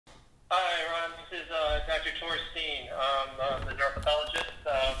The neuropathologist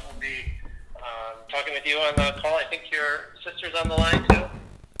will be talking with you on the call. I think your sister's on the line too.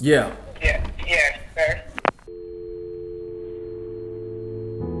 Yeah. Yeah, fair.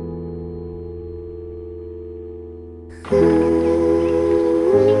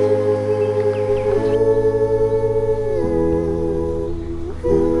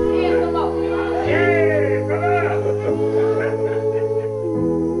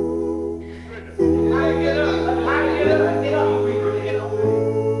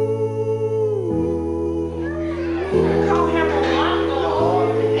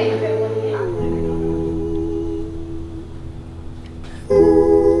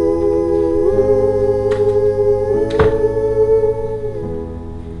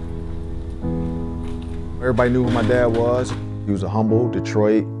 Everybody knew who my dad was. He was a humble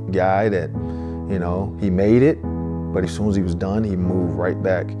Detroit guy that, you know, he made it, but as soon as he was done, he moved right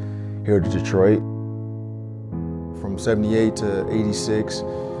back here to Detroit. From 78 to 86, he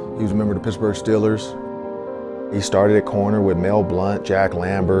was a member of the Pittsburgh Steelers. He started at corner with Mel Blount, Jack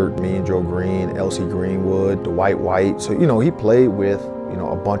Lambert, me and Joe Green, Elsie Greenwood, Dwight White. So, you know, he played with, you know,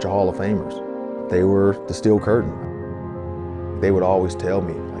 a bunch of Hall of Famers. They were the steel curtain. They would always tell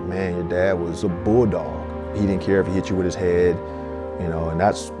me, like, man, your dad was a bulldog. He didn't care if he hit you with his head, you know, and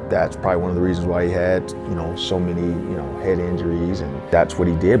that's probably one of the reasons why he had, you know, so many, you know, head injuries, and that's what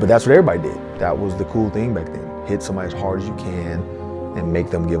he did, but that's what everybody did. That was the cool thing back then. Hit somebody as hard as you can and make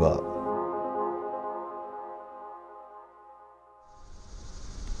them give up.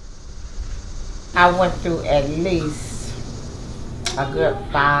 I went through at least a good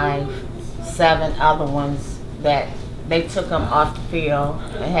 5, 7 other ones that they took him off the field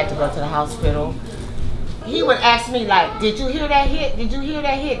and had to go to the hospital. He would ask me, like, did you hear that hit? Did you hear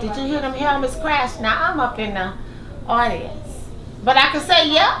that hit? Did you hear them helmets crash? Now I'm up in the audience. But I could say,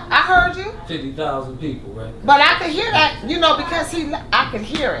 yeah, I heard you. 50,000 people, right? But I could hear that, you know, because I could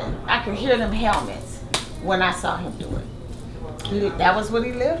hear it. I could hear them helmets when I saw him do it. That was what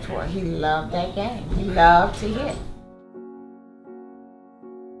he lived for. He loved that game. He loved to hit.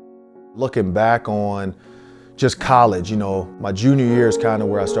 Looking back on just college, you know, my junior year is kind of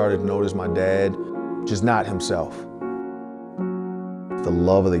where I started to notice my dad just not himself. The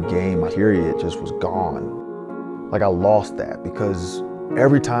love of the game, period, just was gone. Like I lost that because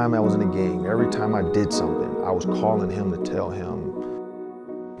every time I was in a game, every time I did something, I was calling him to tell him.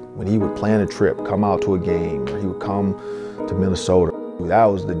 When he would plan a trip, come out to a game, or he would come to Minnesota, that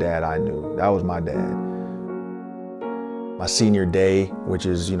was the dad I knew. That was my dad. My senior day, which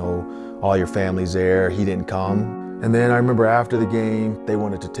is, you know, all your family's there, he didn't come. And then I remember after the game, they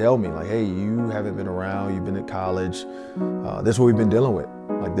wanted to tell me, like, hey, you haven't been around, you've been at college. This is what we've been dealing with.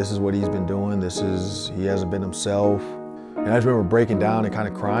 Like, this is what he's been doing. He hasn't been himself. And I just remember breaking down and kind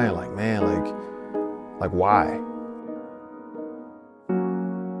of crying, like, man, like why?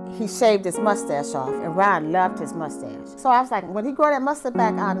 He shaved his mustache off, and Ron loved his mustache. So I was like, when he grew that mustache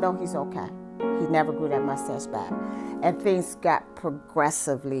back, I know he's okay. He never grew that mustache back. And things got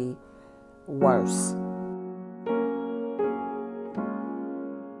progressively worse.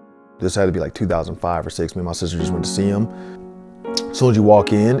 This had to be like 2005 or 6. Me and my sister just went to see him. As soon as you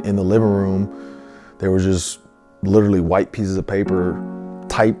walk in the living room, there were just literally white pieces of paper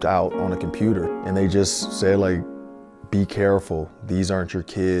typed out on a computer. And they just said, like, be careful, these aren't your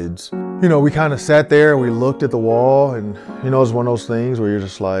kids. You know, we kind of sat there and we looked at the wall, and you know, it's one of those things where you're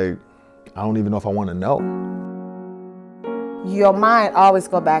just like, I don't even know if I want to know. Your mind always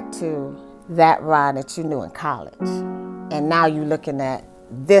go back to that Ron that you knew in college. And now you're looking at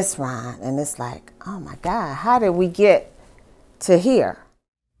this Ron, and it's like, oh my God, how did we get to here?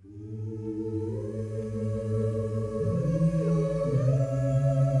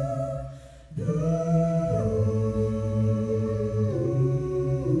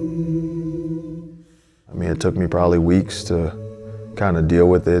 I mean, it took me probably weeks to kind of deal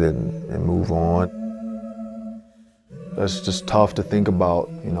with it and move on. That's just tough to think about,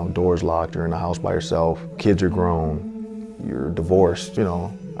 you know, doors locked, you're in the house by yourself, kids are grown. You're divorced, you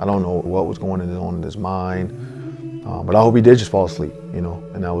know. I don't know what was going on in his mind, but I hope he did just fall asleep, you know,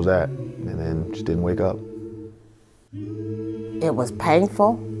 and that was that. And then just didn't wake up. It was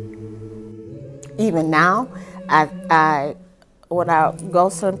painful. Even now, when I go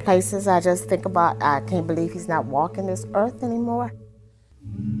certain places, I just think about, I can't believe he's not walking this earth anymore.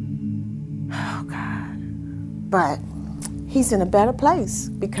 Oh God. But he's in a better place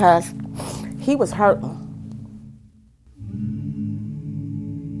because he was hurting.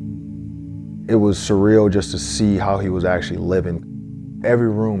 It was surreal just to see how he was actually living. Every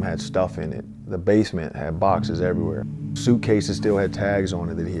room had stuff in it. The basement had boxes everywhere. Suitcases still had tags on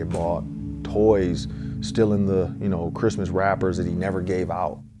it that he had bought. Toys still in the, Christmas wrappers that he never gave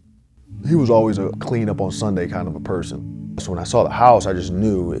out. He was always a clean up on Sunday kind of a person. So when I saw the house, I just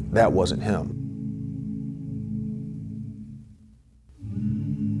knew that wasn't him.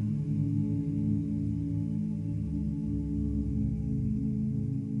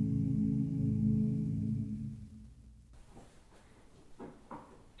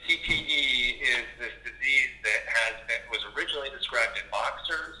 CTE is this disease that was originally described in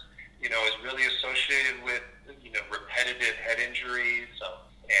boxers, is really associated with, repetitive head injuries,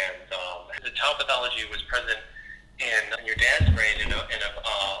 and the tau pathology was present in your dad's brain in a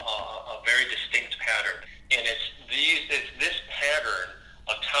very distinct pattern. And it's this pattern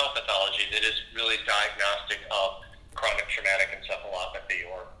of tau pathology that is really diagnostic of chronic traumatic encephalopathy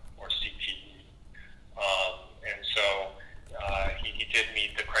or CTE. And so he did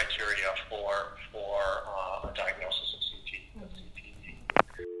meet the criteria for a diagnosis of CTE.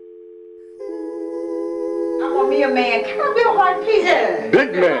 I want me a man. Can I be a white piece? Yeah.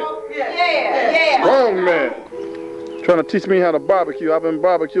 Big man. Yeah. Strong man. Trying to teach me how to barbecue. I've been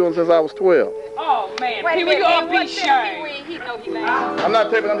barbecuing since I was 12. Oh, man. Pee Wee, you all be shy. He know he lying. I'm not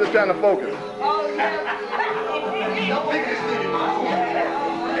taping, I'm just trying to focus. Oh, yeah.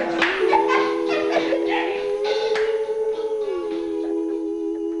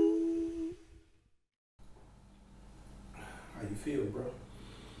 How you feel, bro?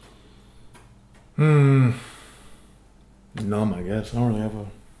 Numb, I guess. I don't really have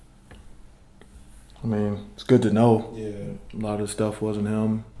it's good to know. Yeah. A lot of the stuff wasn't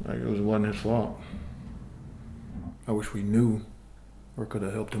him. It wasn't his fault. I wish we knew or could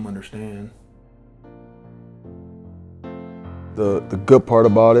have helped him understand. The good part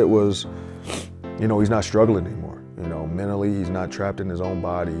about it was, he's not struggling anymore. Mentally, he's not trapped in his own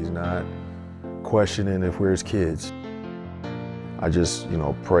body. He's not questioning if we're his kids. I just,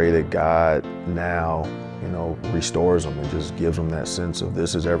 pray that God now, restores him and just gives him that sense of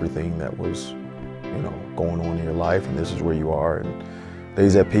this is everything that was, going on in your life and this is where you are, and that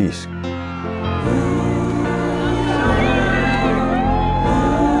he's at peace.